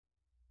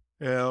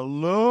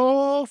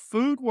Hello,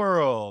 food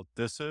world.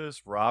 This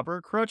is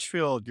Robert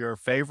Crutchfield, your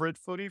favorite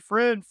foodie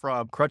friend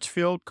from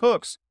Crutchfield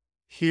Cooks,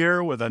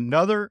 here with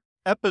another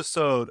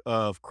episode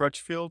of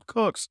Crutchfield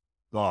Cooks,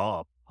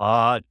 the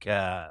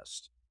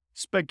podcast.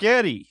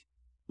 Spaghetti,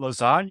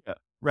 lasagna,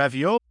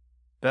 ravioli,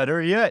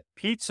 better yet,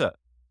 pizza.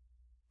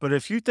 But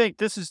if you think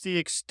this is the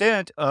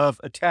extent of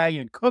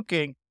Italian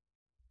cooking,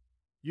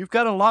 you've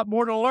got a lot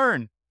more to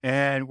learn,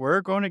 and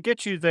we're going to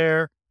get you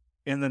there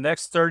in the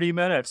next 30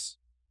 minutes.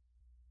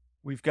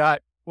 We've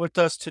got with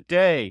us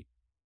today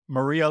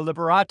Maria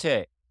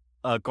Liberati,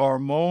 a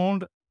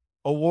Gourmond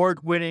Award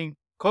winning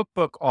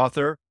cookbook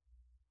author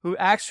who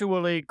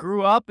actually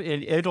grew up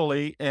in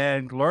Italy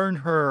and learned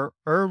her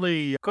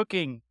early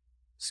cooking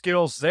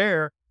skills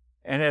there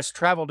and has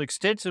traveled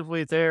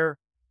extensively there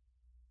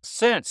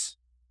since.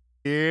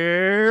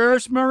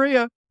 Here's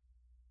Maria.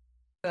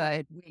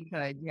 Good. We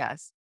could,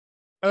 yes.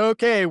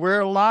 Okay,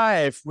 we're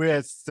live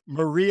with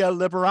Maria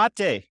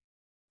Liberati.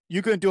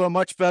 You can do a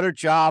much better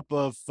job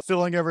of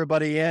filling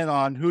everybody in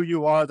on who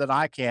you are than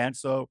I can.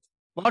 So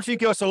why don't you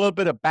give us a little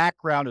bit of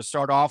background to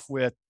start off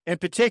with? In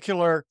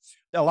particular,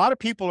 a lot of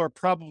people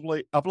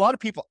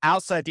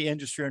outside the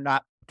industry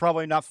are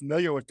probably not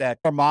familiar with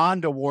that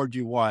Gourmond Award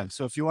you won.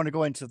 So if you want to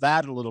go into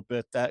that a little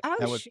bit, Oh,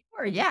 that would.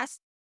 sure. Yes.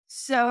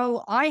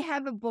 So I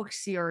have a book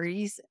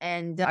series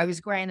and I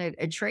was granted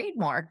a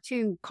trademark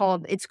too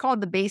it's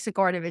called The Basic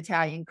Art of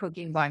Italian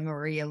Cooking by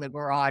Maria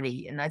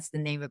Liberati. And that's the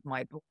name of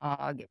my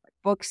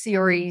book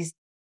series.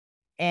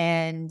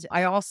 And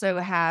I also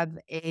have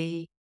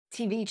a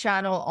TV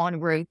channel on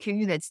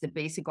Roku that's The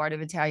Basic Art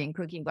of Italian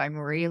Cooking by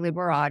Maria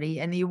Liberati.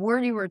 And the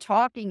award you were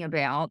talking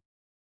about,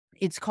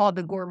 it's called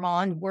the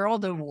Gourmand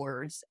World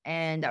Awards,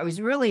 and I was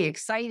really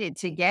excited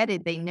to get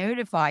it. They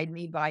notified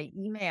me by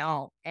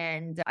email,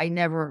 and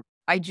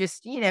I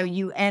just,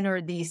 you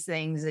enter these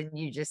things and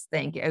you just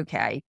think,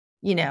 okay,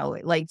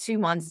 like 2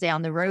 months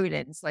down the road,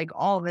 and it's like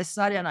all of a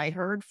sudden I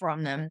heard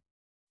from them.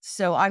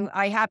 So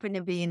I happened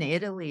to be in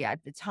Italy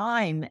at the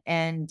time,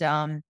 and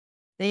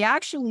they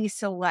actually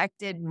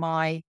selected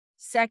my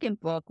second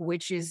book,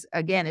 which is,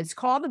 again, it's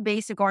called The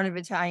Basic Art of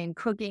Italian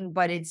Cooking,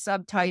 but it's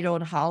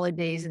subtitled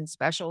Holidays and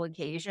Special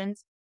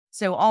Occasions.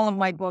 So all of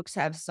my books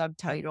have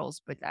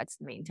subtitles, but that's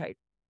the main title.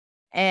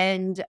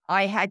 And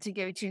I had to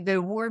go to the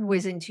award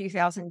was in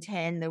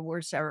 2010, the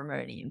award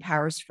ceremony in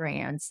Paris,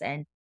 France.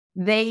 And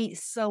they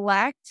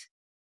select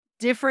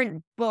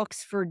different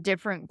books for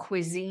different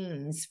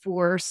cuisines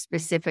for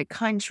specific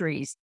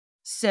countries.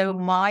 So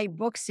my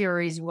book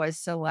series was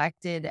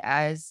selected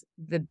as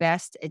the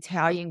best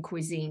Italian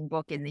cuisine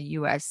book in the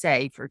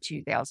USA for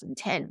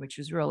 2010, which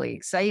was really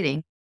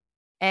exciting.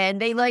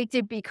 And they liked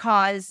it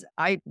because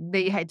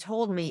they had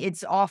told me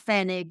it's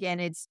authentic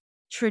and it's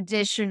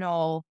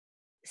traditional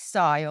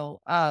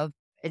style of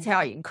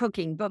Italian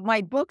cooking. But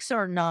my books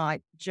are not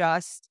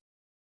just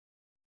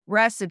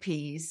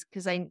recipes,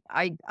 because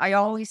I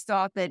always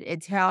thought that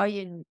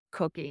Italian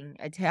cooking,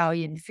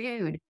 Italian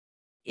food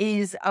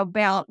is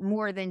about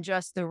more than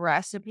just the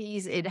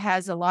recipes. It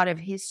has a lot of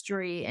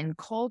history and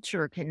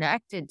culture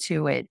connected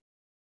to it.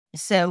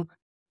 So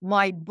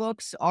my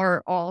books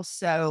are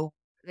also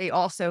they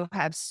also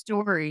have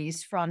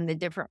stories from the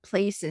different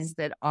places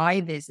that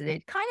I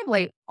visited, kind of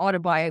like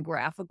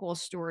autobiographical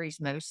stories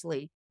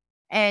mostly.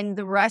 And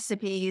the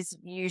recipes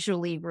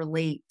usually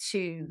relate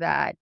to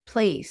that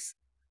place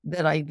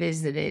that I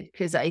visited,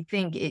 because I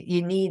think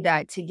you need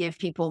that to give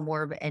people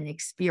more of an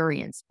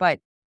experience. But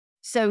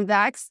so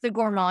that's the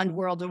Gourmand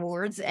World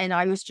Awards, and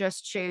I was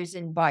just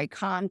chosen by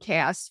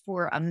Comcast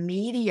for a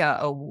media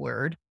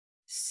award.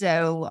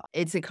 So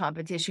it's a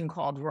competition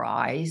called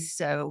Rise.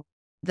 So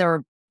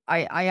there,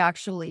 I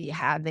actually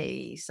have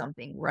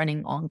something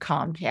running on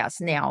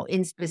Comcast now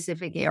in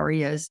specific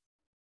areas.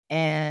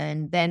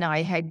 And then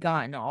I had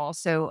gotten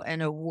also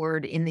an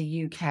award in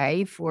the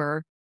UK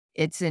for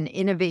it's an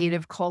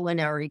innovative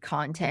culinary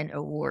content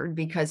award,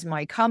 because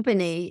my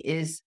company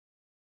is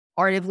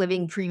Art of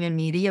Living Premium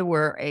Media.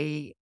 We're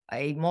a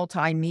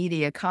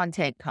multimedia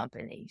content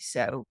company.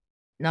 So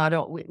not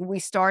o- we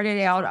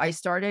started out I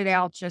started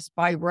out just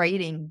by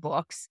writing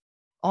books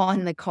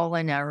on the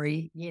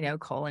culinary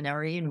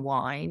and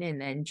wine,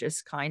 and then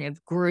just kind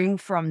of grew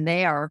from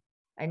there.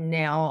 And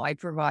now I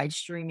provide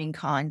streaming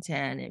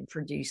content and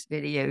produce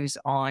videos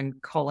on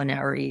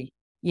culinary,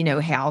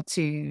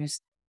 how-tos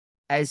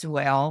as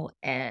well.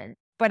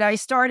 But I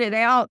started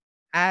out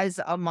as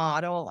a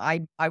model.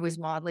 I was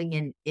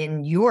modeling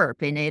in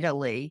Europe, in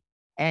Italy,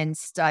 and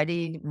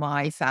studied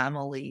my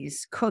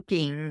family's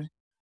cooking,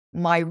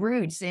 my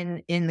roots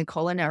in the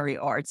culinary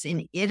arts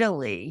in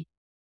Italy.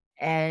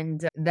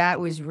 And that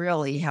was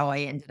really how I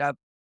ended up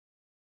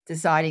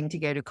deciding to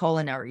go to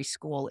culinary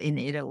school in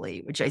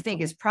Italy, which I think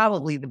is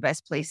probably the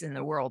best place in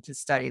the world to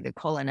study the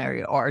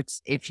culinary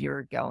arts if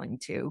you're going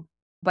to.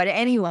 But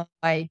anyway,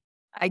 I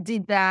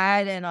did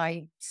that, and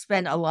I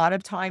spent a lot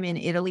of time in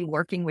Italy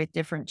working with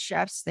different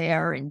chefs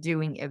there and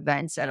doing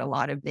events at a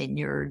lot of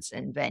vineyards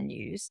and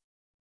venues.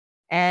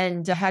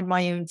 And I had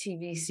my own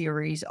TV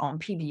series on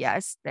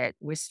PBS that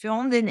was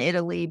filmed in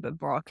Italy but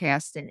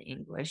broadcast in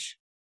English.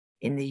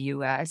 in the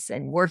US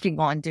and working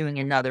on doing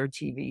another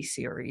TV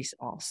series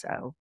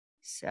also.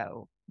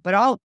 So, but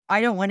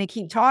I don't want to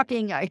keep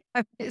talking. I'm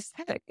just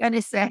going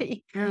to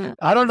say,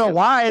 I don't know so,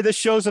 why this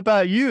show's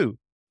about you.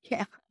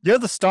 yeah. You're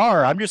the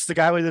star. I'm just the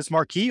guy with this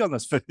marquee on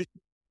this food.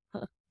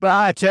 But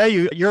I tell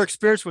you, your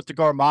experience with the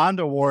Gourmond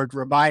Award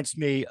reminds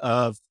me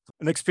of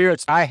an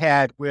experience I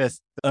had with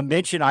a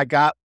mention I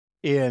got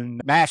in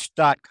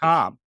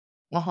Mash.com,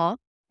 Uh-huh.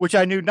 which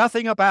I knew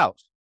nothing about.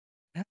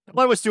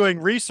 I was doing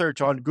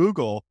research on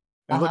Google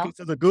and Uh-huh. looking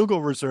through the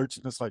Google research,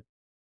 and it's like,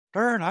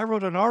 Vern, I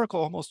wrote an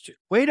article almost.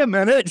 Wait a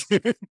minute.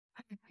 They're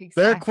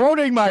Exactly.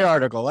 quoting my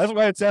article. That's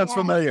why it sounds Yes.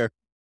 familiar.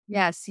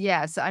 Yes,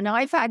 yes. And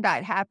I've had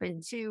that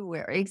happen too,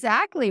 where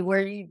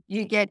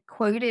you get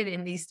quoted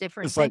in these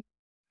different It's like, things.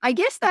 I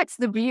guess that's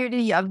the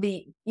beauty of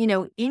the,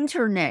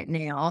 internet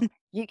now.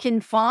 You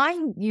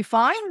find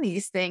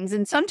these things.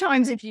 And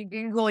sometimes if you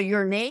Google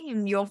your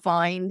name, you'll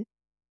find,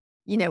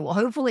 well,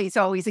 hopefully it's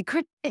always a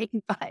good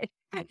thing, but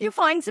you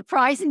find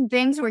surprising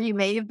things where you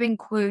may have been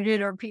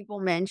quoted or people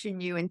mention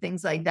you and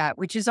things like that,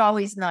 which is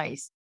always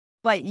nice.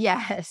 But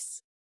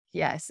yes,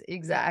 yes,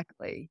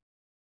 exactly.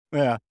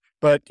 yeah.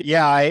 But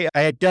yeah, I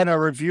had done a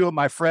review of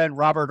my friend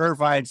Robert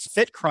Irvine's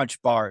Fit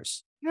Crunch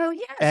bars. Oh,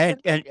 yes.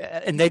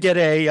 And they did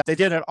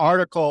an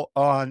article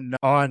on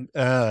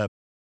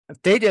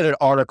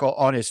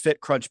his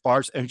Fit Crunch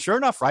bars, and sure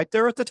enough, right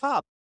there at the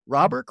top,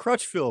 Robert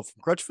Crutchfield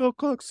from Crutchfield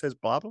Cooks says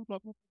blah blah blah.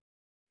 Blah.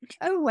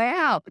 Oh,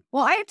 wow.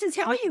 Well, I have to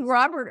tell you,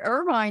 Robert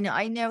Irvine,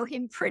 I know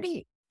him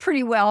pretty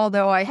well,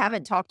 though I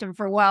haven't talked to him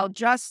for a while.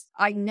 Just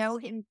I know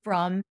him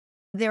from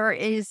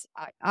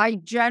I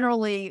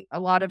generally a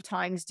lot of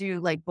times do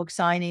like book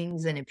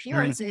signings and Mm,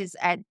 appearances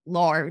at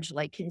large,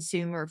 like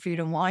consumer food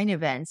and wine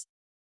events.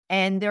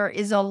 And there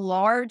is a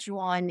large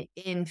one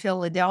in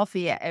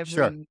Philadelphia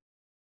sure. every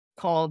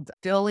called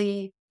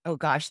Philly. Oh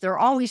gosh, they're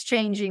always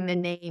changing the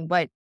name,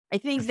 but I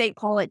think they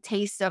call it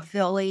Taste of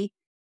Philly.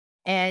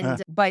 Uh,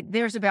 But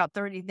there's about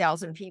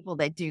 30,000 people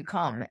that do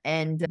come,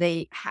 and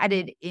they had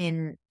it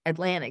in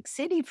Atlantic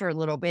City for a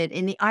little bit,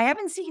 and I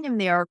haven't seen him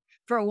there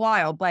for a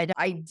while, but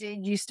I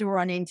did used to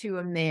run into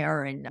him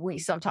there, and we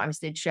sometimes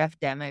did chef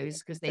demos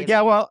because they have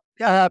yeah, well,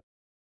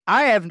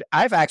 I've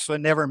actually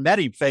never met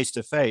him face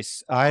to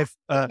face. yes.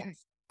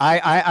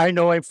 I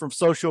know him from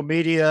social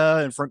media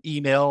and from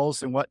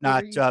emails and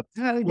whatnot. One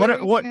There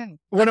of you what go.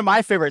 one of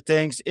my favorite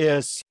things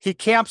is he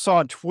camps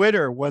on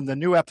Twitter when the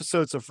new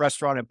episodes of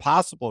Restaurant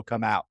Impossible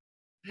come out,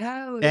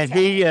 Oh, and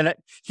okay.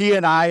 he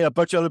and I, a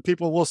bunch of other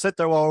people, will sit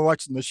there while we're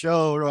watching the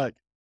show. We're like,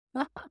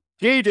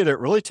 "Gee, did it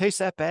really taste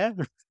that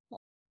bad?"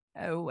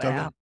 Oh, So,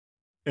 wow.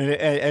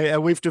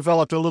 and we've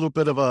developed a little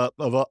bit of a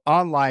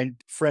online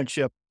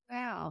friendship.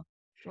 Wow.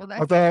 Well,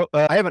 that's Although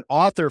I have an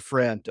author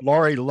friend,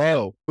 Laurie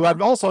Lowe, who huh?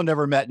 I've also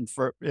never met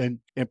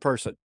in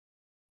person.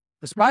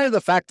 Despite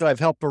the fact that I've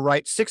helped her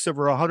write 6 of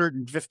her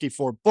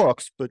 154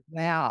 books, but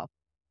Wow.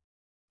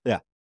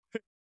 yeah,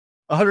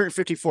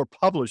 154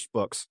 published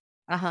books.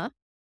 Uh-huh.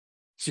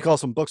 She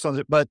calls them books on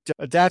it, but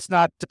that's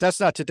not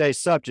today's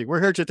subject.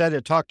 We're here today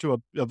to talk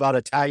about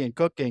Italian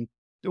cooking.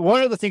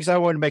 One of the things I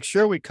want to make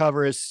sure we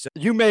cover is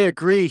you may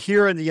agree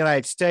here in the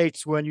United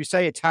States, when you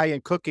say Italian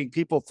cooking,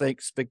 people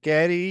think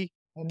spaghetti,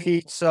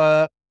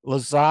 pizza,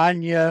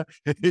 lasagna.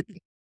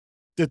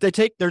 That they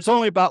take there's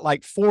only about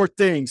like 4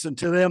 things, and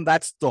to them,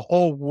 that's the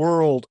whole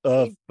world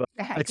of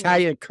Exactly.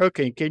 Italian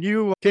cooking. Can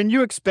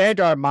you expand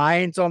our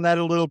minds on that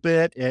a little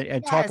bit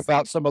and talk Yes.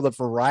 about some of the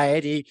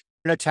variety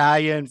in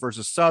Italian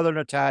versus Southern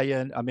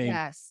Italian? I mean,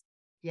 Yes.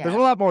 there's a Yes.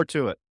 lot more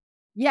to it.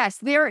 Yes,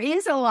 there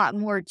is a lot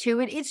more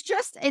to it.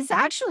 It's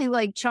actually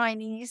like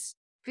Chinese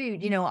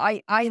food.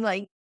 I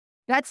like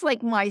that's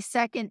like my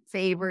second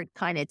favorite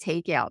kind of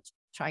takeout,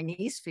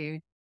 Chinese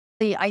food.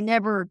 I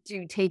never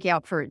do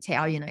takeout for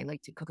Italian. I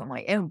like to cook on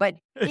my own, but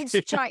it's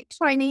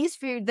Chinese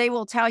food. They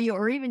will tell you,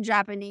 or even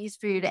Japanese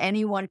food,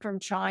 anyone from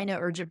China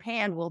or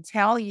Japan will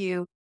tell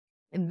you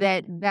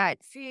that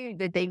food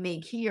that they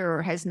make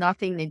here has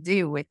nothing to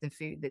do with the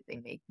food that they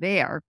make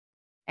there.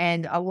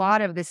 And a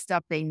lot of the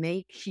stuff they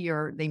make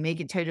here, they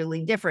make it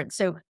totally different.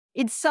 So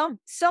it's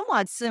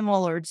somewhat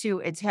similar to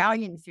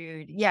Italian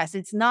food. Yes,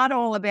 it's not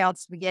all about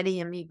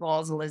spaghetti and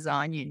meatballs,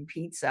 lasagna and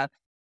pizza.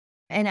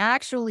 And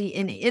actually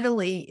in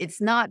Italy,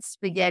 it's not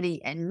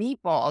spaghetti and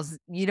meatballs.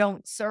 You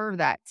don't serve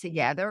that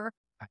together.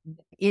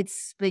 It's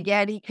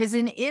spaghetti because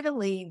in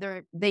Italy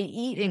they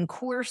eat in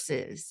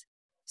courses.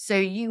 So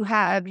you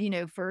have,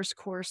 first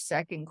course,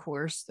 second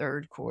course,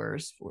 third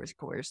course, fourth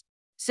course.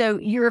 So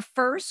your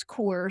first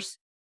course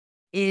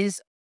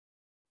is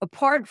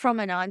apart from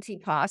an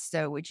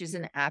antipasto, which is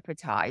an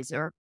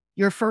appetizer,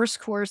 your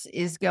first course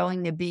is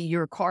going to be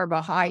your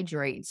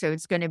carbohydrate. So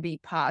it's going to be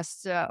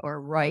pasta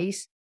or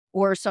rice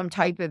or some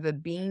type of a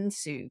bean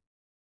soup.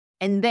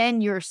 And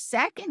then your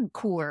second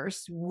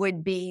course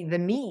would be the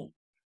meat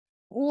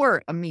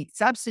or a meat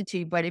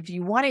substitute. But if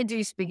you want to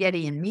do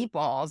spaghetti and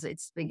meatballs,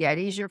 it's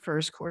spaghetti is your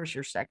first course.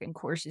 Your second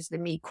course is the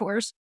meat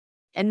course.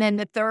 And then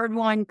the third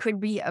one could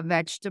be a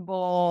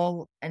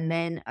vegetable and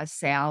then a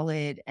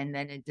salad and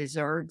then a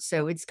dessert.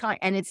 So it's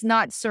and it's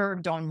not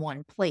served on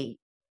one plate.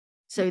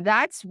 So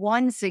that's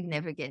one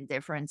significant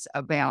difference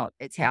about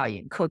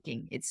Italian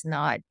cooking. It's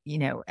not,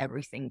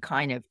 everything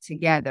kind of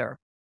together.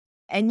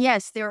 And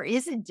yes, there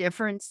is a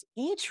difference.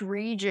 Each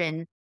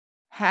region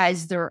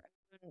has their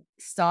own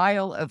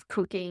style of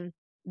cooking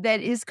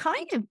that is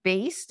kind of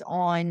based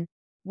on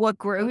what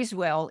grows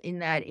well in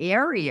that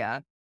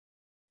area.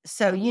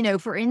 So,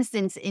 for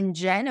instance, in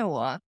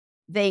Genoa,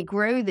 they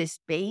grow this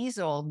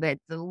basil that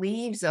the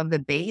leaves of the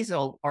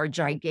basil are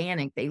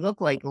gigantic. They look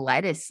like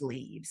lettuce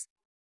leaves.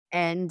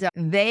 And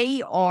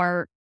they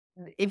are,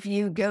 if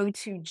you go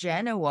to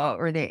Genoa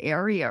or the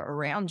area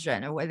around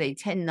Genoa, they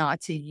tend not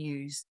to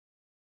use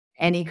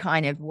any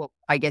kind of, well,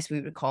 I guess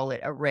we would call it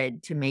a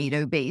red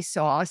tomato based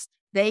sauce.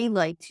 They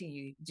like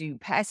to do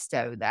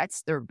pesto.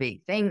 That's their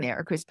big thing there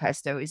because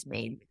pesto is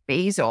made with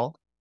basil.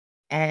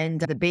 And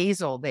the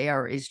basil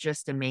there is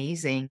just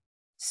amazing.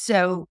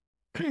 So,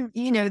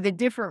 the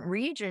different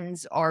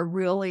regions are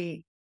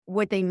really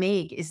what they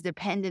make is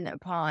dependent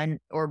upon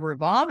or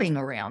revolving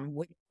around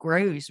what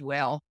grows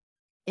well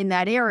in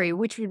that area,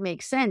 which would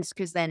make sense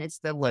because then it's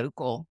the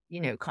local,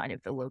 kind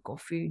of the local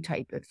food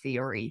type of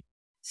theory.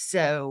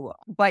 So,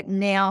 but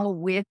now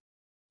with,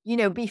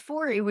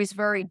 before it was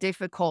very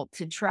difficult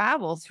to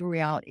travel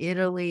throughout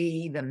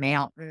Italy, the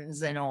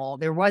mountains and all.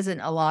 There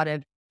wasn't a lot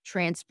of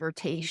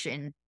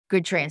transportation,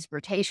 good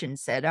transportation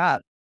set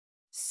up.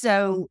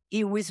 So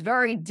it was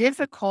very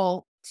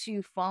difficult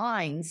to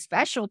find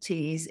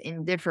specialties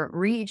in different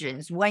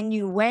regions. When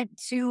you went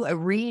to a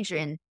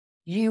region,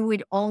 you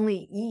would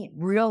only eat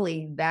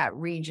really that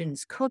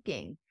region's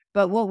cooking.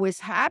 But what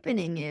was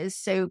happening is,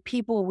 so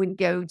people would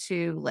go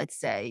to, let's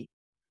say,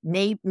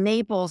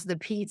 Naples, the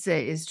pizza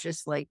is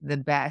just like the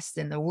best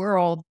in the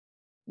world.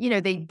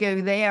 They'd go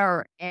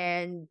there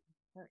and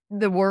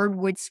the word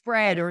would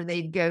spread, or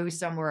they'd go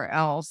somewhere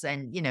else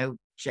and,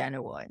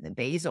 Genoa and the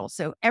basil.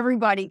 So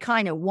everybody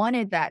kind of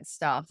wanted that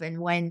stuff. And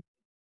when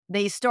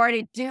they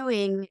started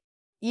doing,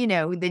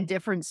 the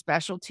different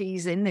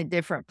specialties in the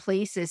different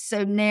places.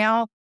 So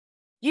now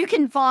you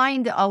can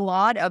find a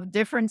lot of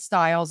different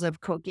styles of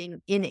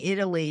cooking in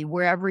Italy,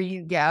 wherever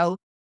you go.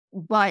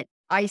 But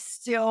I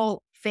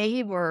still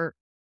favor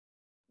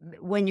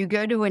when you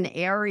go to an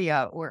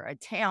area or a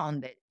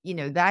town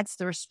that, that's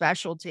their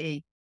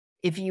specialty.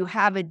 If you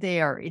have it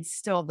there, it's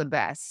still the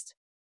best.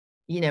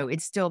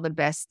 It's still the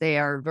best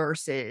there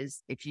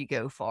versus if you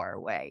go far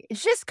away.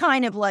 It's just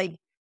kind of like,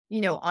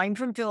 I'm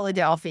from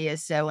Philadelphia,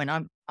 so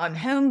and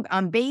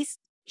I'm based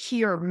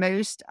here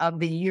most of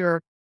the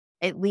year,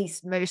 at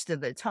least most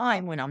of the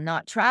time when I'm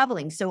not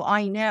traveling. So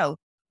I know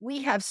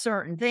we have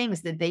certain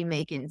things that they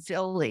make in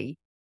Philly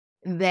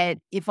that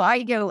if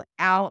I go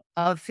out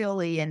of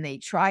Philly and they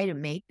try to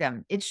make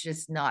them, it's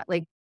just not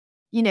like,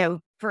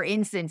 for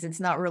instance, it's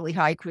not really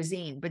high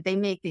cuisine, but they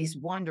make these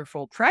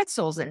wonderful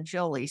pretzels in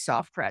Philly,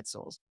 soft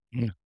pretzels.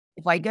 Yeah.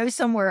 If I go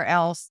somewhere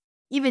else,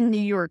 even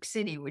New York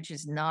City, which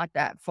is not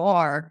that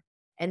far,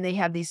 and they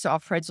have these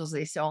soft pretzels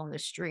they sell on the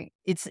street,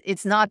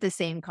 it's not the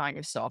same kind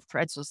of soft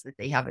pretzels that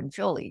they have in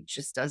Philly. It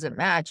just doesn't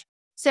match.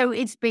 So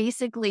it's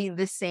basically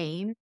the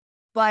same.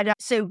 But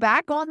so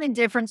back on the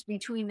difference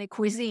between the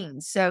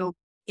cuisines. So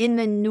in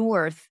the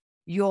North,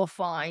 you'll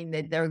find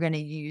that they're going to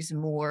use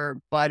more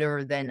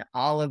butter than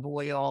olive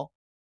oil.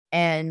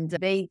 And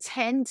they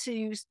tend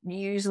to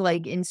use,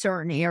 like in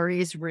certain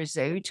areas,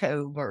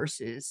 risotto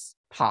versus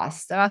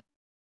pasta.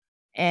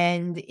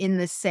 And in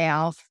the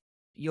South,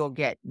 you'll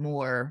get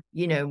more,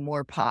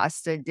 more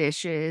pasta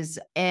dishes.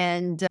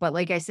 But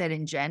like I said,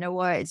 in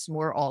Genoa, it's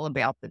more all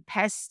about the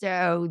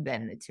pesto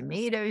than the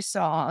tomato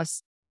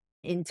sauce.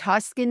 In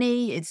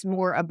Tuscany, it's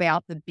more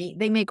about the bean.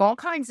 They make all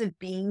kinds of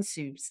bean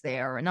soups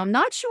there. And I'm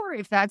not sure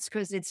if that's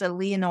because it's a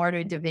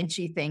Leonardo da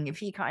Vinci thing, if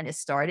he kind of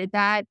started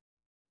that.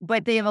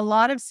 But they have a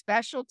lot of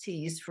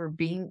specialties for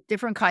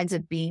different kinds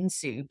of bean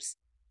soups.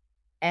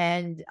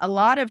 And a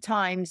lot of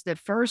times the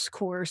first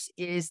course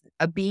is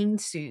a bean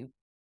soup.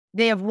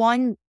 They have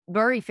one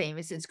very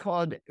famous, it's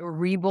called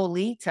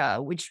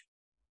ribollita, which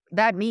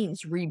that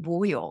means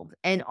reboiled.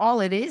 And all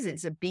it is,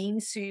 it's a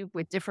bean soup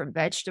with different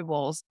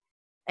vegetables.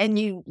 And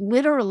you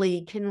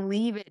literally can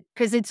leave it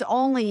because it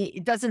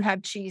doesn't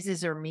have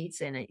cheeses or meats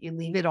in it. You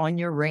leave it on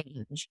your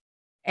range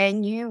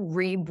and you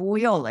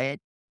reboil it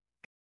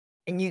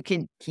and you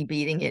can keep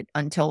eating it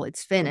until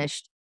it's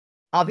finished.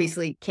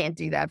 Obviously, can't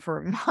do that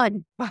for a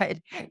month, but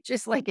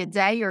just like a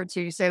day or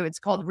two. So it's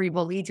called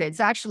ribollita. It's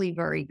actually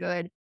very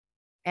good.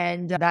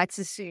 And that's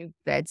a soup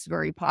that's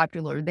very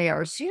popular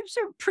there. Soups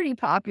are pretty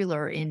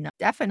popular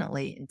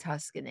definitely in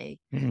Tuscany.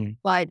 Mhm.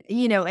 But,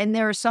 and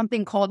there's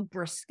something called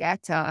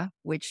bruschetta,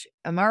 which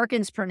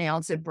Americans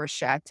pronounce it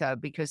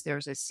bruschetta because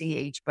there's a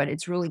CH, but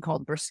it's really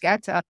called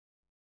bruschetta.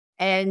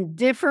 And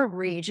different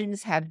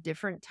regions have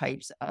different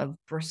types of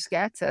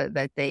bruschetta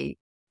that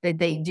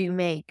they do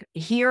make.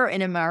 Here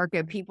in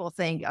America, people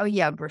think, oh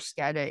yeah,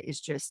 bruschetta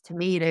is just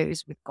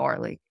tomatoes with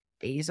garlic,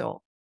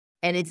 basil.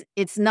 And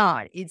it's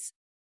not. It's,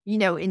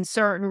 in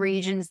certain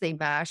regions they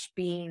mash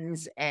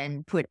beans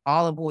and put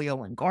olive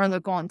oil and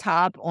garlic on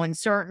top. On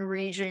certain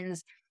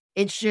regions,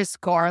 it's just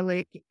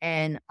garlic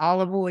and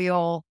olive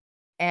oil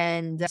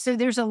And so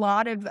there's a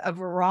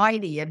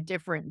variety of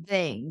different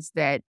things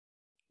that,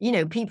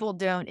 people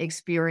don't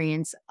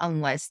experience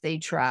unless they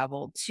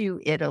travel to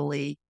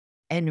Italy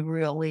and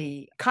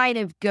really kind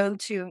of go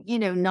to,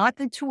 not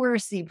the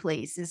touristy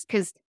places.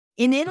 Because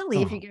in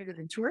Italy, if you Oh, go to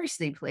the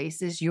touristy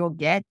places, you'll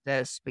get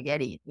the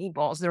spaghetti and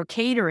meatballs. They're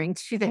catering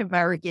to the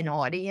American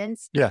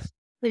audience. yes.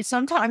 But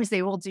sometimes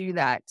they will do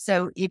that.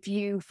 So if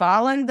you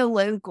follow the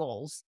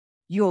locals,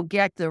 you'll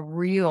get the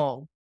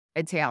real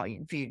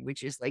Italian food,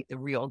 which is like the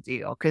real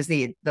deal because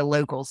the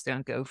locals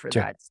don't go for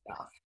Sure. that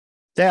stuff.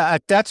 Yeah,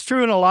 that's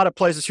true in a lot of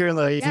places here in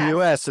the Yes.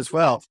 U.S. as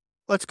well. Yes.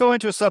 Let's go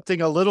into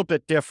something a little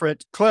bit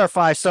different,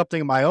 clarify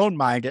something in my own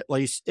mind at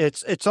least.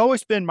 It's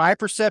always been my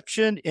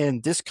perception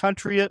in this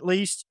country at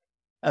least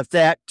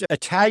that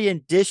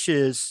Italian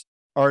dishes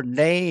are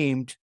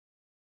named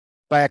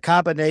by a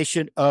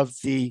combination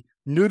of the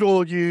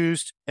noodle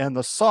used and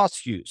the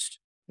sauce used.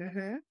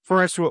 Mm-hmm.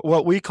 For instance,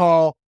 what we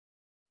call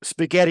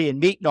spaghetti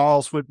and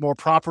meatballs would more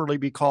properly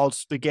be called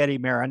spaghetti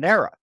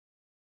marinara.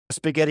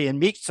 Spaghetti and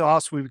meat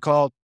sauce we would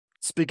call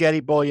spaghetti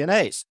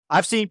bolognese.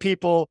 I've seen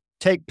people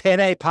take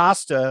penne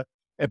pasta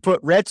and put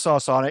red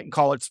sauce on it and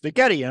call it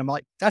spaghetti. And I'm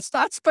like, that's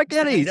not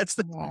spaghetti. That's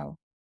the Wow.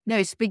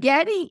 No,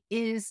 spaghetti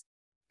is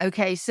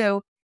okay.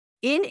 So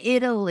in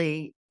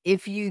Italy,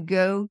 if you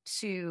go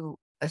to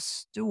a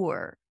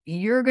store,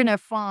 you're going to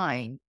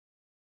find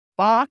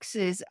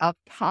boxes of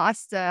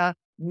pasta,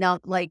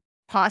 not like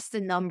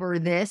pasta number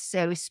this.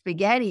 So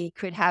spaghetti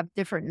could have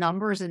different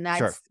numbers, and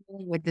sure. that's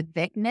with the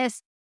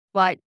thickness.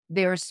 But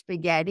there's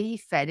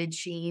spaghetti,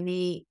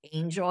 fettuccine,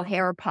 angel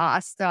hair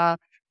pasta.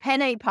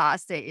 Penne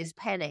pasta is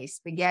penne.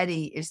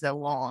 Spaghetti is the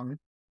long,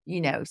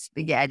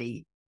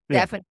 spaghetti. Yeah.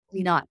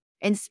 Definitely not.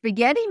 And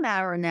spaghetti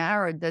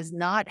marinara does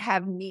not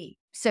have meat.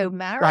 So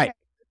marinara Right.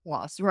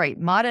 sauce, right?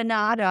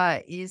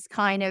 Marinara is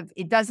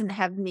it doesn't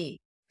have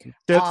meat.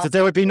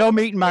 There would be no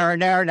meat in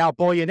marinara. Now,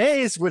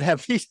 bolognese would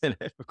have meat in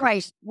it.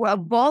 Right. Well,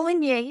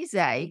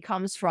 bolognese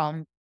comes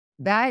from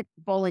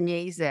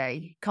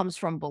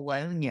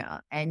Bologna.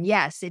 And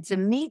yes, it's a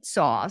meat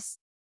sauce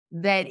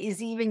that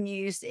is even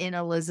used in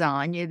a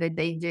lasagna that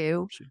they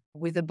do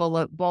with a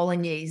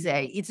bolognese.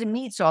 It's a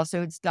meat sauce,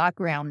 so it's got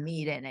ground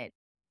meat in it.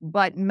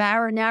 But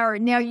marinara,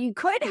 now you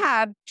could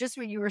have, just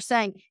what you were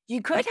saying,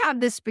 you could have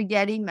the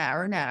spaghetti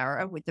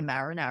marinara with the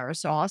marinara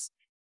sauce,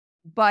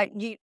 but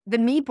the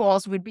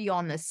meatballs would be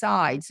on the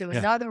side. So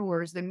in Yeah. other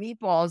words, the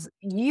meatballs,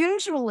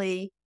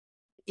 usually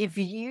if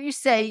you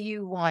say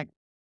you want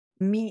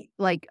meat,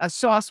 like a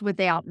sauce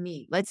without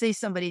meat, let's say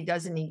somebody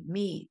doesn't eat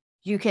meat,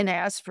 you can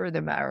ask for the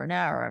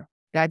marinara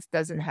that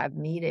doesn't have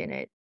meat in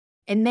it.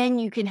 And then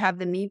you can have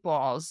the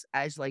meatballs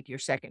as like your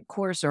second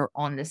course or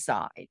on the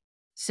side.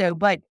 So,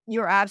 but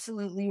you're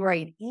absolutely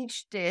right.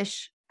 Each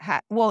dish,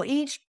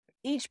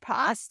 each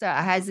pasta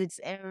has its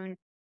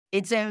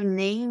own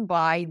name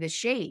by the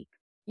shape.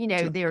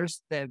 Sure.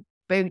 There's the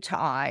bow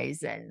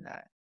ties and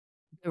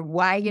the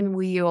wagon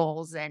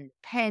wheels and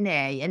penne.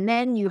 And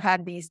then you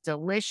have these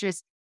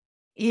delicious,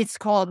 it's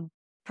called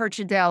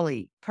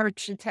percatelli,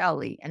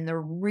 and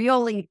they're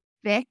really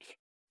thick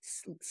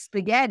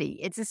spaghetti.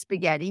 It's a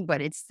spaghetti,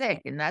 but it's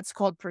thick, and that's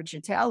called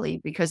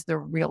percatelli because they're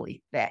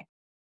really thick.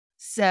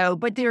 So,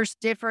 but there's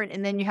different,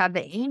 and then you have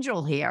the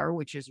angel hair,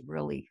 which is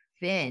really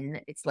thin.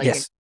 It's like a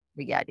Yes.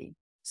 spaghetti.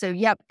 So,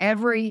 yep,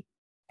 every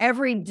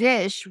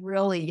dish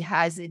really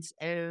has its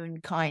own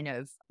kind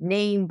of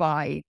name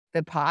by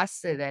the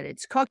pasta that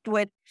it's cooked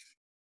with.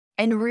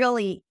 And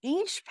really,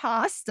 each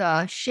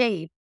pasta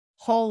shape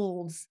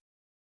holds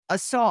a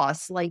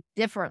sauce like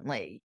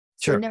differently.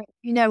 So Sure.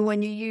 no,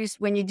 when you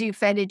do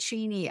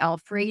fettuccine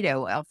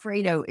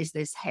Alfredo is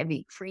this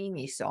heavy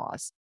creamy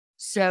sauce.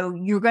 So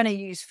you're going to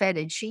use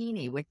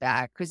fettuccine with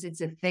that because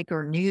it's a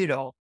thicker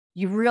noodle.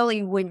 You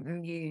really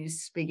wouldn't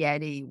use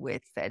spaghetti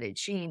with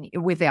fettuccine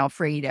with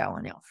Alfredo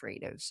and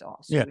Alfredo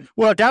sauce. Yeah.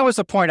 Well, that was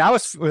the point I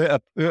was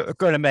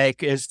going to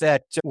make is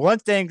that one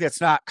thing that's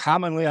not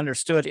commonly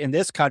understood in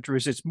this country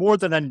is it's more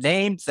than a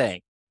name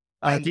thing.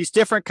 Right. These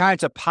different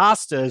kinds of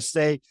pastas,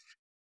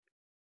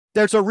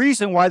 there's a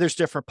reason why there's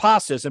different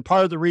pastas. And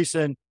part of the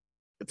reason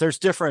there's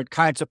different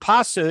kinds of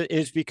pasta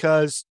is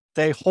because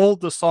they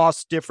hold the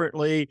sauce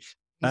differently.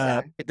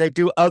 Exactly. They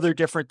do other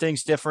different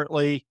things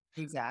differently.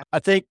 Exactly. I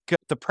think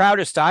the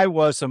proudest I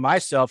was of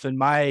myself in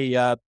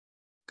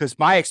because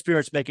my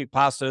experience making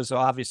pasta is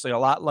obviously a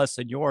lot less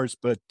than yours,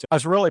 but I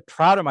was really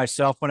proud of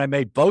myself when I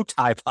made bow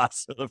tie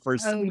pasta the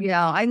first time. Oh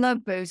yeah, I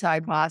love bow tie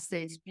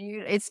pasta. It's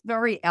beautiful. It's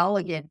very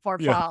elegant.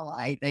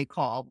 Farfalle, they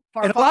call.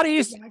 And a lot Farfalle of you,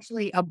 is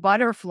actually a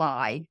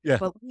butterfly, yeah,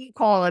 but we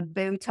call it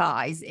bow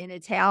ties. In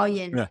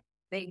Italian, yeah,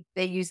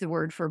 they use the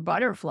word for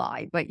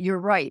butterfly. But you're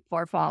right,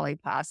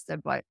 farfalle pasta.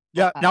 But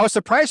yeah. Now I was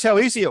surprised how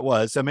easy it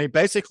was. I mean,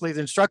 basically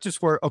the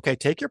instructions were, okay,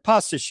 take your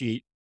pasta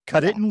sheet,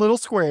 cut it in little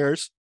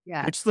squares,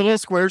 yeah, pitch the little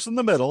squares in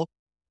the middle,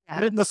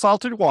 put it in the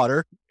salted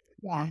water,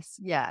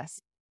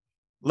 yes,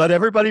 let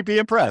everybody be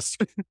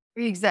impressed.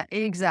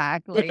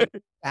 exactly,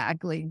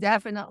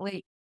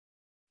 definitely.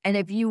 And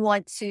if you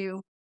want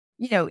to,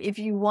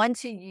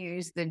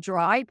 use the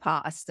dry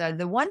pasta,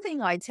 the one thing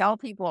I tell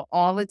people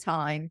all the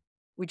time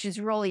which is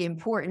really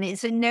important.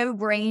 It's a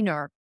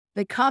no-brainer.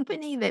 The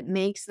company that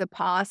makes the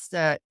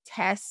pasta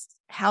tests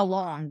how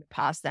long the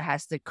pasta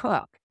has to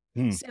cook.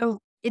 Hmm. So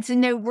it's a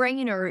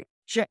no-brainer.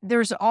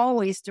 There's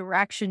always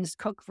directions,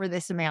 cook for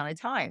this amount of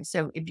time.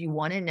 So if you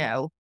want to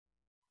know,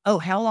 oh,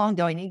 how long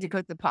do I need to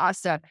cook the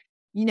pasta?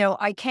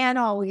 I can't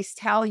always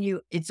tell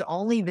you it's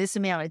only this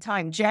amount of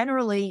time.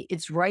 Generally,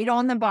 it's right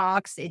on the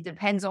box. It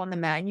depends on the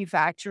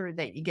manufacturer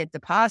that you get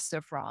the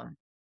pasta from.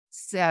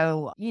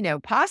 So,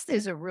 pasta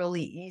is a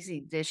really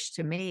easy dish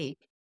to make.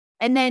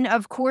 And then,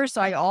 of course,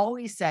 I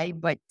always say,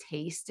 but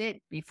taste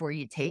it before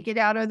you take it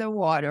out of the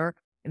water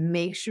and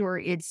make sure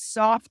it's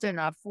soft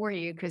enough for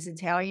you, because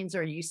Italians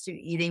are used to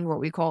eating what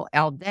we call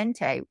al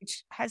dente,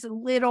 which has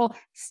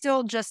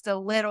still just a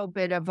little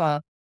bit of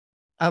a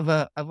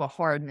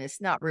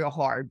hardness, not real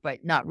hard,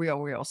 but not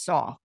real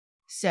soft.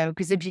 So,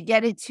 because if you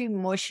get it too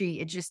mushy,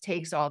 it just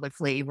takes all the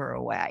flavor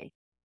away.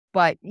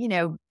 But,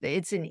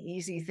 it's an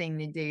easy thing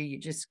to do. You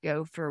just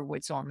go for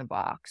what's on the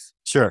box.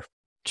 Sure,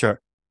 sure.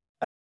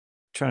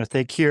 Trying to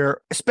think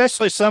here,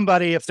 especially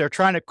somebody, if they're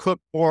trying to cook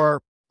more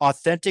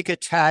authentic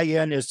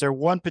Italian, is there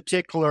one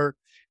particular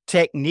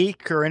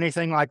technique or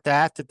anything like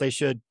that that they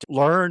should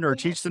learn or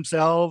teach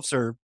themselves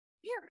or?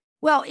 Sure.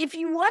 Well, if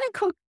you want to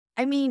cook,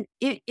 I mean,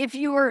 if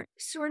you're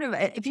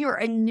if you're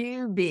a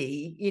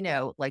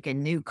newbie, like a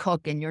new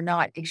cook and you're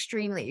not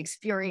extremely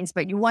experienced,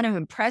 but you want to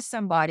impress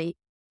somebody,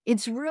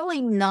 it's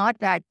really not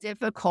that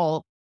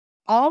difficult.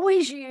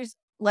 Always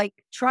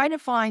try to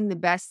find the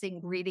best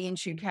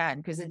ingredients you can,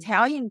 because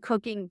Italian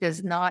cooking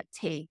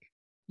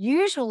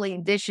usually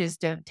dishes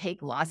don't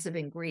take lots of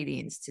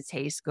ingredients to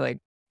taste good.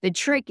 The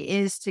trick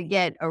is to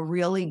get a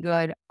really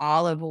good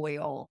olive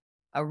oil,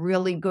 a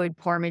really good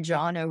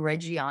Parmigiano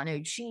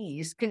Reggiano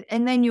cheese,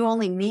 and then you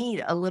only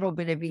need a little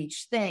bit of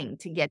each thing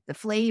to get the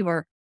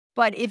flavor.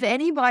 But if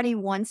anybody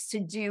wants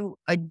to do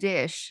a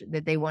dish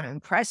that they want to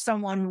impress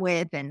someone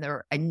with and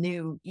they're a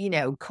new,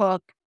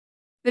 cook,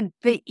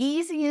 the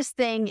easiest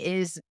thing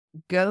is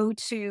go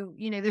to,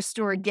 the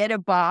store, get a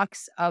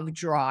box of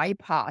dry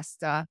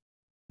pasta.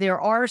 There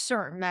are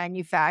certain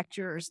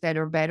manufacturers that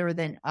are better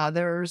than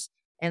others.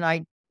 And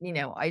I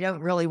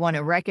don't really want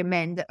to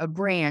recommend a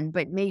brand,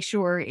 but make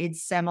sure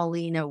it's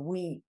semolina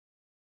wheat.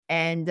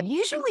 And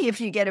usually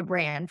if you get a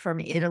brand from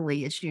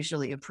Italy, it's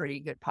usually a pretty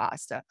good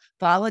pasta.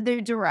 Follow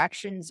the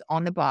directions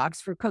on the box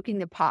for cooking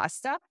the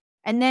pasta.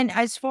 And then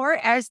as far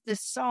as the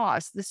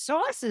sauce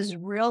is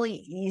really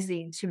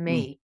easy to Mm.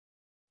 make.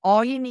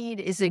 All you need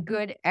is a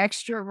good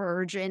extra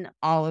virgin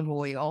olive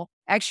oil,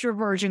 extra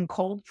virgin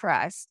cold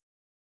pressed.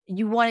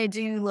 You want to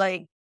do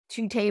like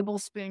 2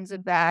 tablespoons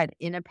of that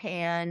in a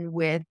pan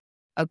with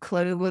a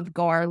clove of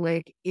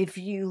garlic. If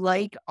you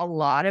like a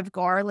lot of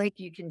garlic,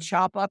 you can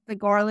chop up the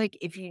garlic.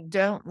 If you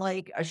don't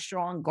like a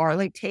strong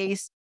garlic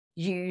taste,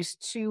 use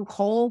 2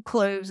 whole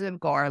cloves of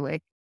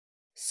garlic.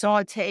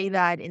 Saute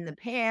that in the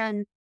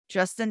pan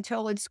just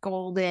until it's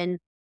golden.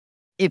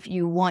 If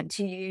you want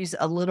to use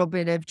a little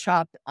bit of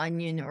chopped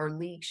onion or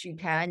leeks, you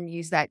can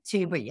use that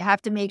too, but you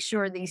have to make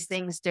sure these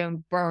things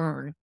don't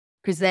burn,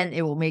 because then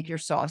it will make your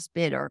sauce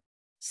bitter.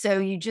 So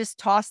you just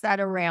toss that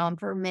around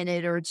for a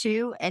minute or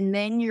two, and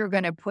then you're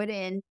going to put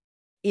in,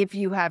 if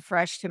you have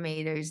fresh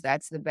tomatoes,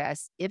 that's the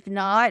best. If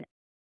not,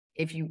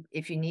 if you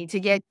need to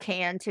get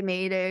canned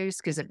tomatoes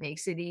because it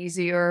makes it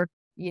easier,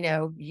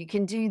 you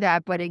can do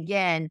that. But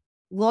again,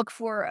 look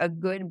for a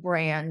good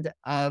brand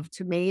of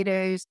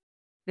tomatoes.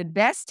 The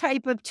best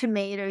type of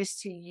tomatoes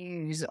to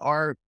use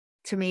are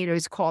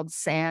tomatoes called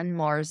San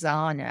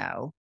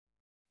Marzano,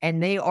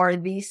 and they are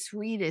the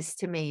sweetest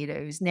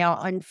tomatoes. Now,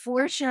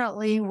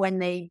 unfortunately, when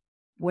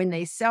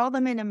they sell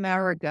them in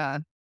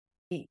America,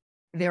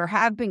 there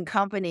have been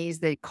companies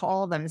that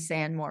call them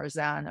San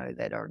Marzano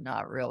that are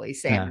not really Yeah.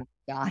 San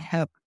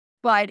Marzano.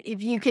 But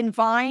if you can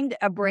find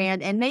a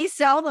brand, and they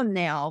sell them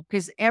now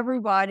because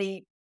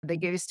everybody that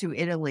goes to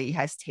Italy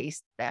has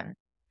tasted them.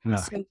 Yeah.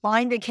 So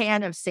find a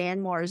can of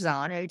San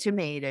Marzano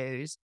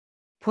tomatoes,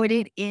 put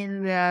it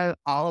in the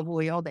olive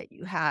oil that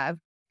you have,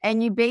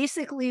 and you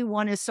basically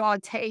want to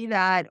saute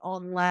that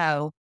on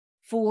low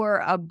for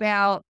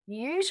about,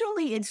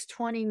 usually it's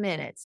 20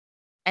 minutes.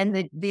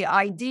 And the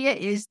idea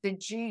is the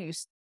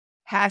juice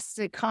has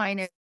to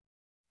kind of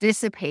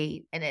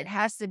dissipate, and it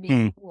has to be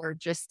Mm. more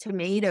just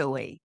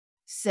tomatoey.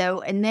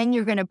 So, and then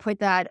you're going to put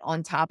that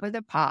on top of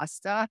the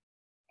pasta,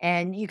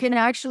 and you can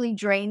actually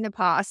drain the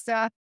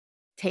pasta,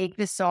 take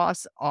the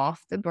sauce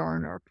off the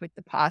burner, put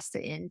the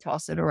pasta in,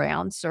 toss it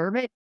around, serve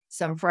it.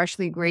 Some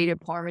freshly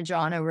grated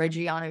Parmigiano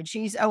Reggiano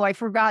cheese. Oh, I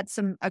forgot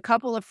a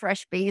couple of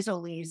fresh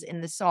basil leaves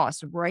in the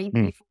sauce right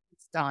Mm. before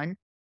it's done.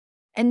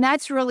 And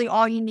that's really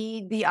all you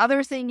need. The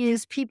other thing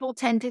is, people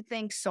tend to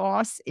think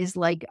sauce is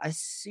like a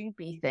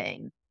soupy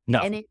thing. No.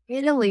 And in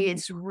Italy,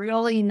 it's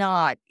really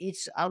not.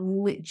 It's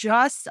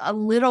just a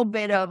little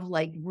bit of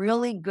like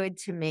really good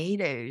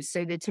tomatoes.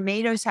 So the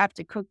tomatoes have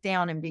to cook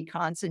down and be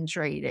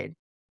concentrated.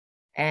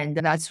 And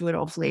that's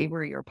what'll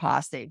flavor your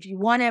pasta. If you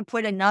want to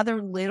put another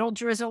little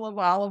drizzle of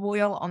olive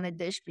oil on the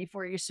dish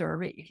before you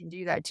serve it, you can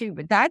do that too.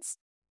 But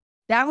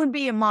That would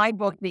be in my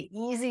book the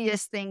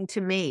easiest thing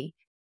to me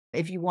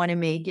if you want to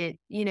make it,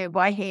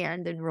 by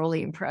hand and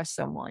really impress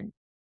someone.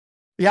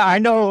 Yeah, I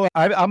know.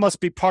 I must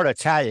be part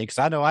Italian because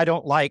I know I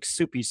don't like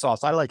soupy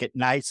sauce. I like it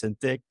nice and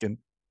thick and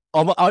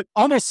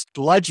almost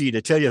sludgy,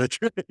 to tell you the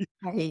truth.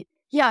 Right.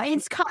 Yeah,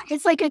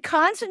 it's like a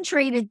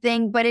concentrated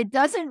thing, but it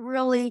doesn't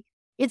really.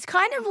 It's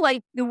kind of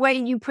like the way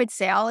you put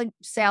salad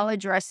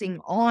dressing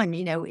on,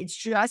 it's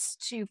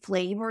just to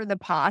flavor the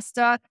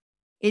pasta.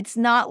 It's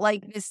not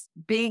like this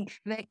big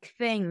thick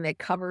thing that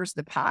covers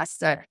the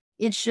pasta.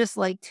 It's just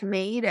like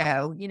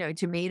tomato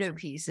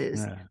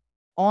pieces Yeah.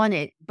 on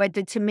it, but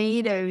the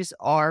tomatoes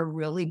are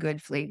really good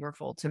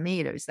flavorful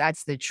tomatoes.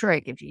 That's the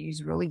trick. If you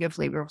use really good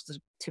flavorful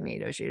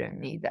tomatoes, you don't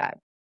need that.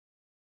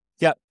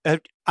 Yeah, I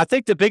think I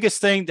think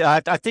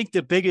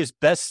the biggest,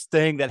 best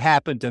thing that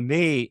happened to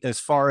me as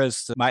far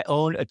as my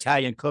own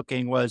Italian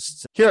cooking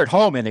was here at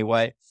home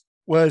anyway,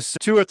 was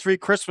 2 or 3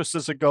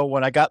 Christmases ago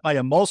when I got my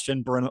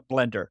emulsion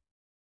blender,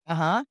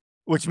 Uh-huh.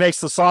 which makes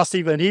the sauce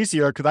even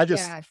easier because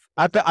Yeah.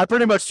 I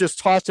pretty much just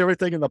tossed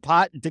everything in the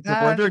pot and take the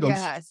Oh, blender and go,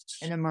 yes,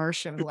 an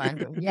immersion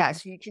blender.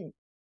 Yes, you can.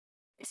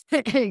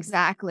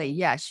 Exactly.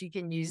 Yes, you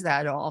can use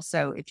that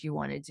also if you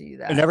want to do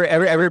and that.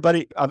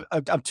 everybody,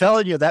 I'm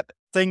telling you that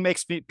thing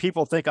makes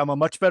people think I'm a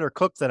much better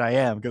cook than I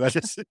am because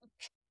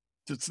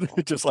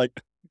I just like,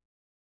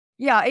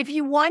 Yeah, if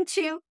you want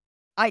to,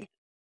 I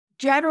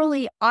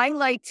I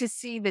like to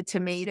see the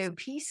tomato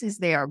pieces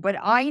there, but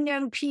I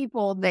know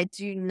people that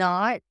do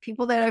not,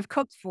 people that I've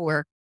cooked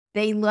for,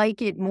 they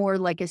like it more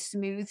like a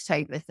smooth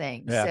type of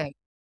thing. yeah, So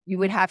you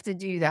would have to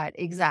do that.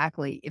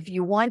 Exactly. If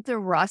you want the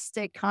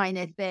rustic kind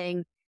of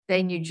thing,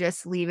 then you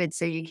just leave it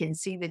so you can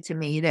see the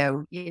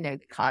tomato, the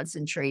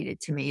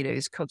concentrated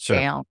tomatoes cooked sure.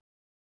 down.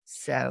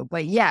 So,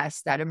 but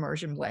yes, that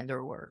immersion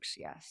blender works.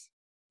 Yes.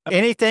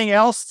 Anything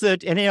else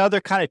any other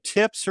kind of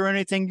tips or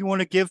anything you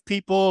want to give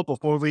people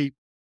before we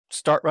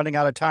start running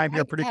out of time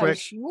here pretty Oh, quick?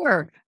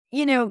 sure.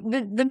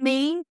 The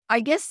main, I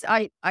guess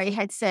I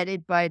had said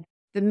it, but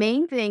the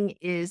main thing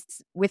is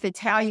with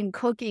Italian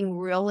cooking,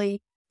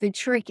 really, the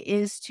trick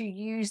is to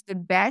use the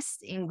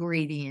best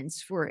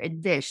ingredients for a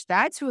dish.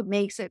 That's what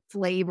makes it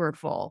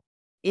flavorful.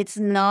 It's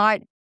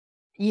not,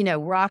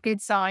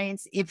 rocket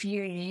science. If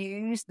you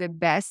use the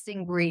best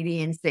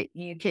ingredients that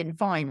you can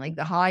find, like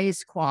the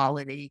highest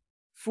quality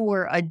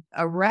for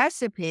a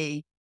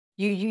recipe,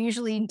 you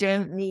usually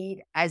don't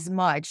need as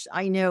much.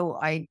 I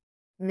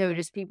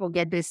notice people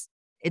get this,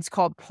 it's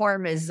called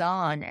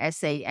Parmesan,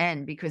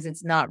 SAN, because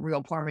it's not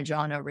real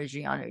Parmigiano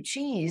Reggiano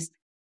cheese,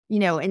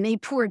 and they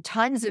pour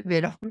tons of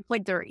it on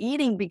what they're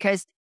eating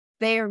because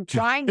they're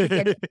trying to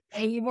get the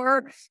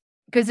flavor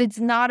because it's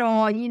not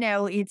all,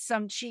 it's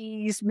some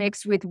cheese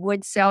mixed with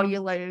wood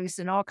cellulose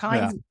and all Yeah,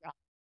 kinds of stuff.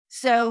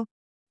 So,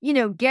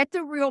 get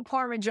the real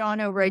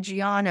Parmigiano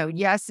Reggiano.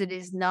 Yes, it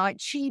is not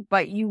cheap,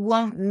 but you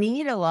won't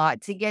need a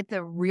lot to get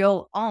the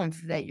real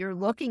oomph that you're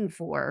looking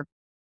for.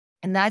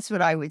 And that's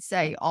what I would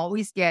say.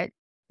 Always get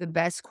the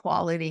best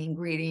quality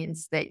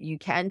ingredients that you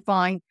can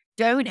find.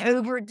 Don't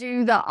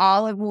overdo the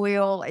olive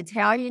oil.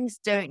 Italians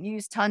don't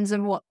use tons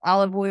of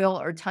olive oil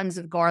or tons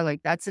of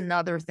garlic. That's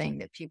another thing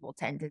that people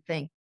tend to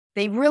think.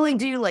 They really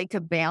do like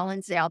to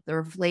balance out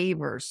their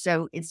flavors.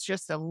 So it's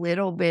just a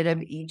little bit of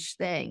each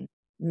thing,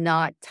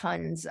 not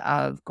tons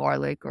of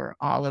garlic or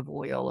olive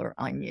oil or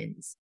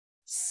onions.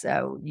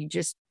 So you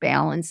just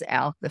balance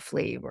out the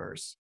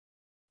flavors.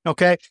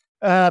 okay.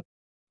 Uh,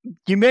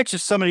 you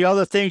mentioned some of the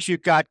other things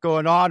you've got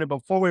going on, and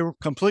before we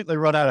completely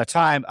run out of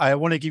time, I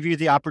want to give you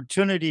the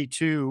opportunity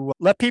to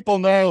let people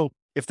know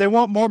if they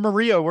want more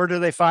Maria, where do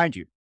they find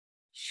you?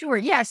 Sure.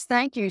 Yes.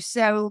 Thank you.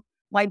 So,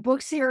 my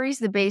book series,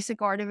 The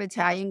Basic Art of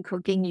Italian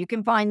Cooking, you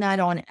can find that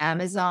on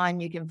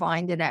Amazon. You can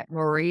find it at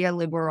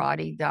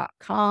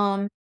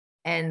marialiberati.com.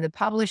 And the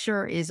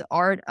publisher is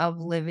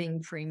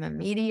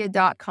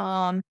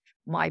artoflivingprimamedia.com.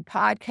 My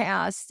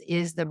podcast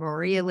is The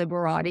Maria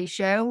Liberati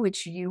Show,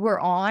 which you were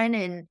on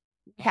and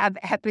have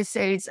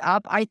episodes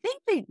up. I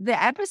think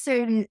the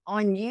episode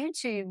on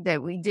YouTube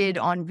that we did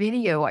on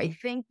video, I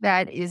think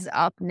that is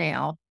up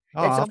now.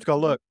 Oh, I'll That's have to go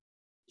look.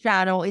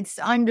 channel. It's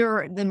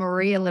under the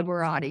Maria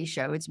Liberati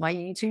Show. It's my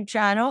YouTube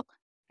channel.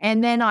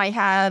 And then I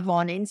have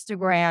on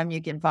Instagram,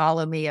 you can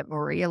follow me at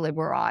Maria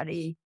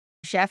Liberati,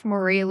 Chef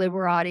Maria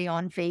Liberati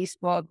on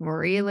Facebook,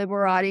 Maria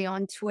Liberati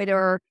on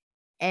Twitter.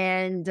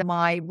 And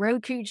my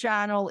Roku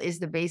channel is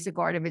The Basic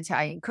Art of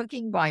Italian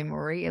Cooking by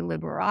Maria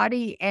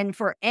Liberati. And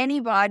for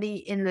anybody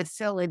in the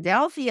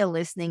Philadelphia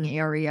listening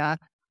area,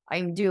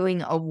 I'm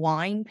doing a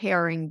wine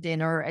pairing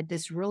dinner at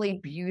this really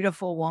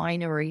beautiful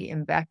winery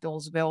in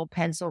Bechtelsville,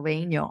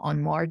 Pennsylvania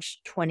on March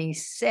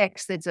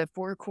 26th. It's a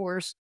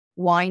 4-course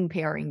wine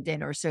pairing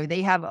dinner. So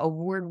they have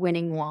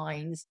award-winning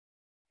wines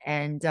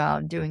and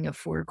doing a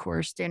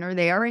 4-course dinner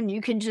there. And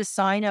you can just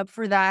sign up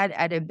for that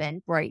at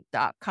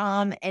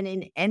eventbrite.com. And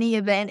in any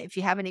event, if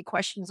you have any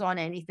questions on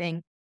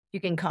anything,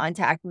 you can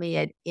contact me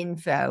at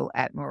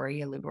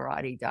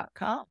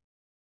info@marialiberati.com.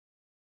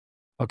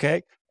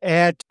 Okay.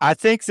 And I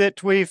think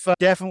that we've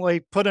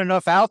definitely put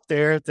enough out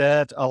there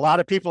that a lot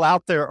of people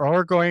out there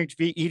are going to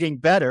be eating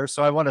better.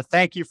 So I want to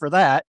thank you for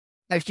that.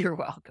 Oh, you're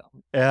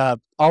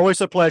welcome.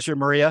 Always a pleasure,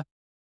 Maria.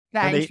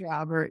 Thanks,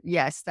 Robert.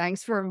 Yes,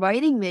 thanks for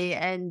inviting me,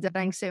 and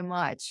thanks so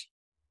much.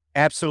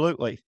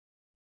 Absolutely.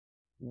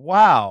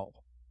 Wow.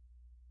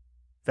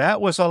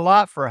 That was a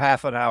lot for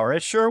half an hour.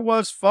 It sure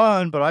was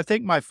fun, but I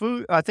think my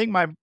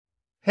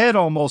head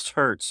almost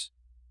hurts.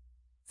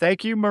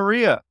 Thank you,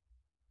 Maria.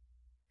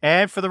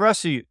 And for the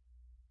rest of you,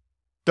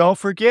 don't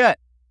forget,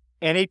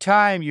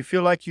 anytime you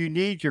feel like you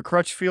need your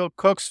Crutchfield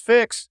Cooks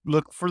fix,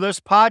 look for this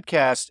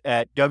podcast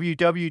at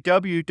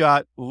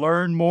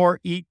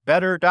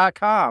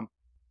www.learnmoreeatbetter.com.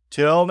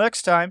 Till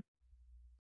next time.